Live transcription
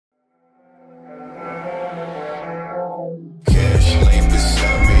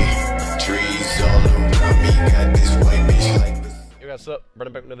What's up?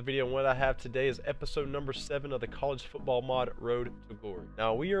 Bringing back another video, and what I have today is episode number 7 of the college football mod Road to Glory.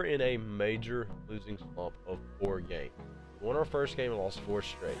 Now, we are in a major losing slump of 4 games. We won our first game and lost 4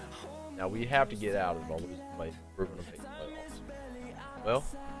 straight. Now, we have to get out of our losing place. We're going to make the playoffs. Well,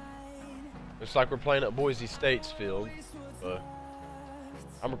 looks like we're playing at Boise State's field. But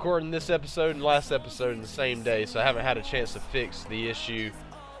I'm recording this episode and last episode in the same day, so I haven't had a chance to fix the issue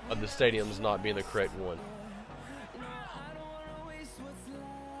of the stadiums not being the correct one.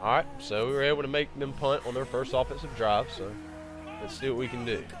 Alright, so we were able to make them punt on their first offensive drive, so let's see what we can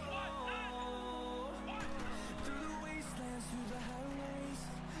do.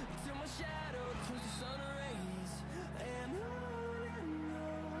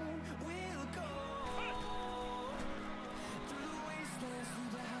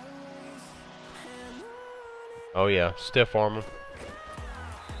 Oh yeah, stiff arm him.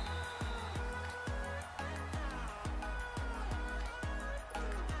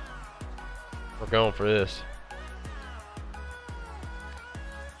 We're going for this.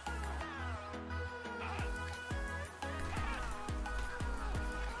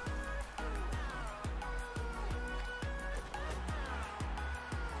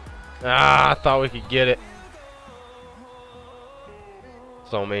 Ah, I thought we could get it.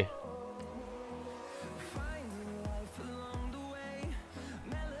 It's on me.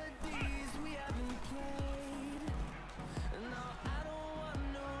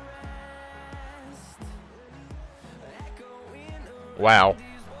 Wow,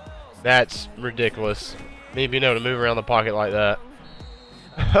 that's ridiculous. Me being able to move around the pocket like that.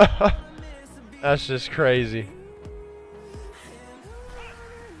 That's just crazy.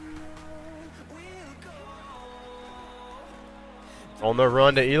 On the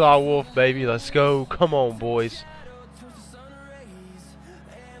run to Eli Wolf, baby. Let's go. Come on, boys.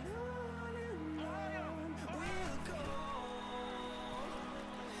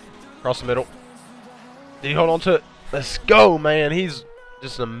 Across the middle. Did he hold on to it? Let's go, man. He's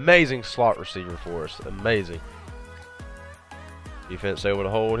just an amazing slot receiver for us. Amazing. Defense able to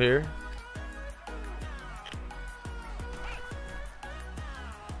hold here.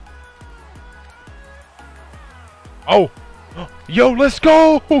 Oh! Yo, let's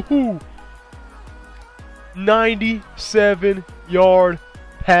go! 97-yard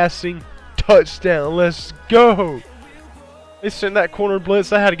passing touchdown. Let's go! They sent that corner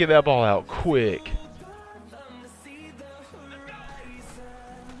blitz. I had to get that ball out quick.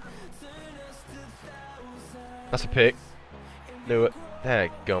 That's a pick. Knew it.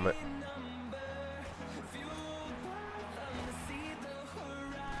 Dadgummit.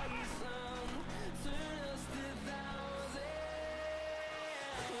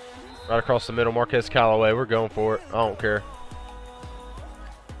 Right across the middle, Marquez Callaway. We're going for it. I don't care.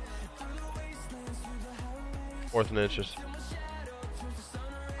 4th and inches.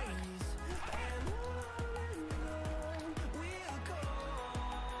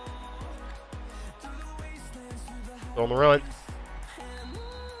 On the run.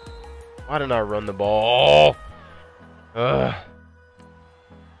 Why didn't I run the ball? Ugh.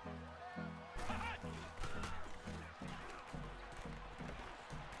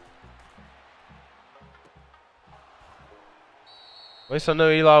 At least I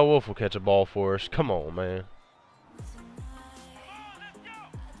know Eli Wolf will catch a ball for us. Come on, man.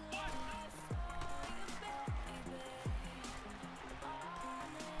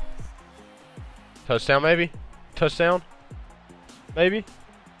 Touchdown, maybe? Touchdown? Maybe?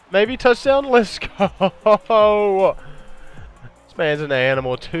 Maybe touchdown? Let's go! This man's an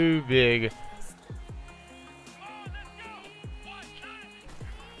animal. Too big.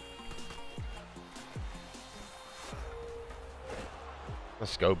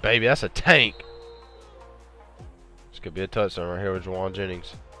 Let's go, baby. That's a tank. This could be a touchdown right here with Juwan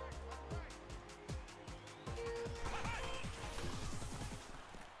Jennings.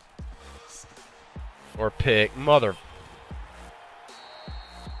 Or pick. Mother.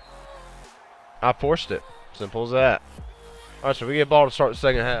 I forced it. Simple as that. Alright, so we get ball to start the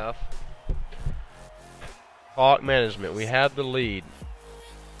second half. Clock management. We have the lead.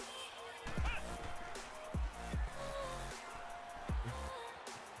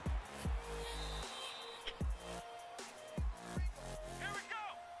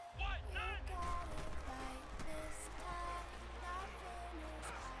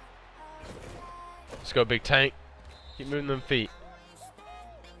 Let's go, big tank. Keep moving them feet.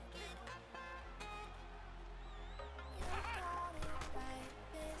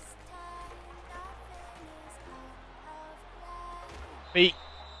 Feet.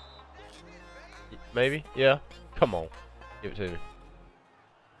 Maybe? Yeah. Come on. Give it to me.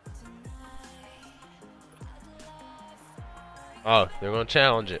 Oh, they're going to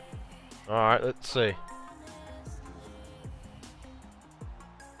challenge it. Alright, let's see.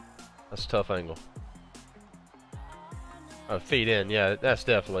 That's a tough angle. Oh, feet in. Yeah, that's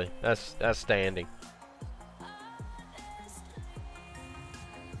definitely. That's standing.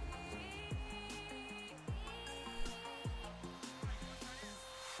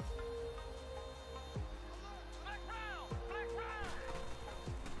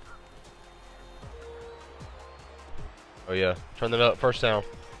 Oh yeah, turn that up. First down.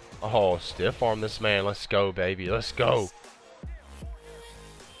 Oh, stiff arm this man. Let's go, baby. Let's go.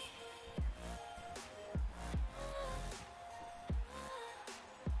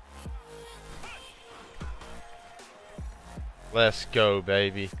 Let's go,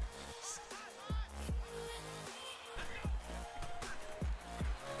 baby.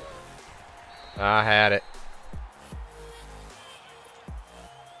 I had it.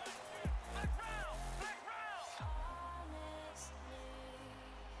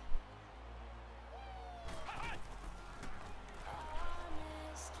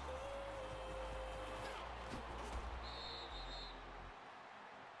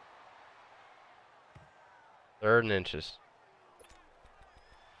 Third and inches.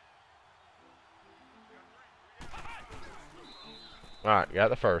 Alright, got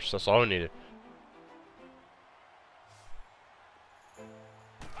the first. That's all we needed.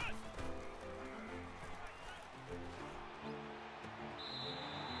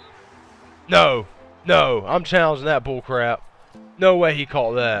 No! No! I'm challenging that bull crap. No way he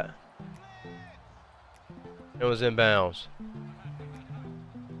caught that. It was inbounds.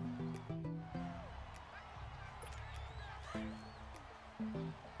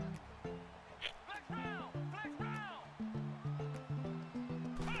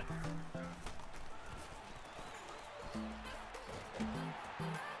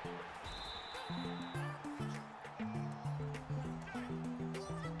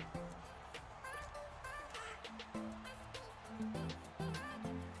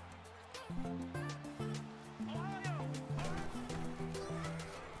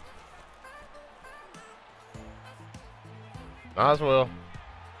 Might as well.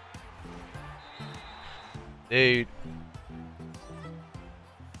 Dude.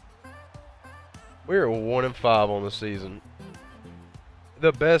 We're 1-5 on the season.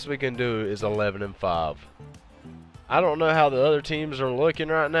 The best we can do is 11-5. I don't know how the other teams are looking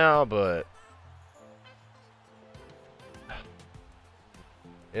right now, but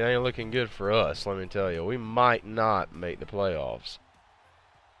it ain't looking good for us, let me tell you. We might not make the playoffs.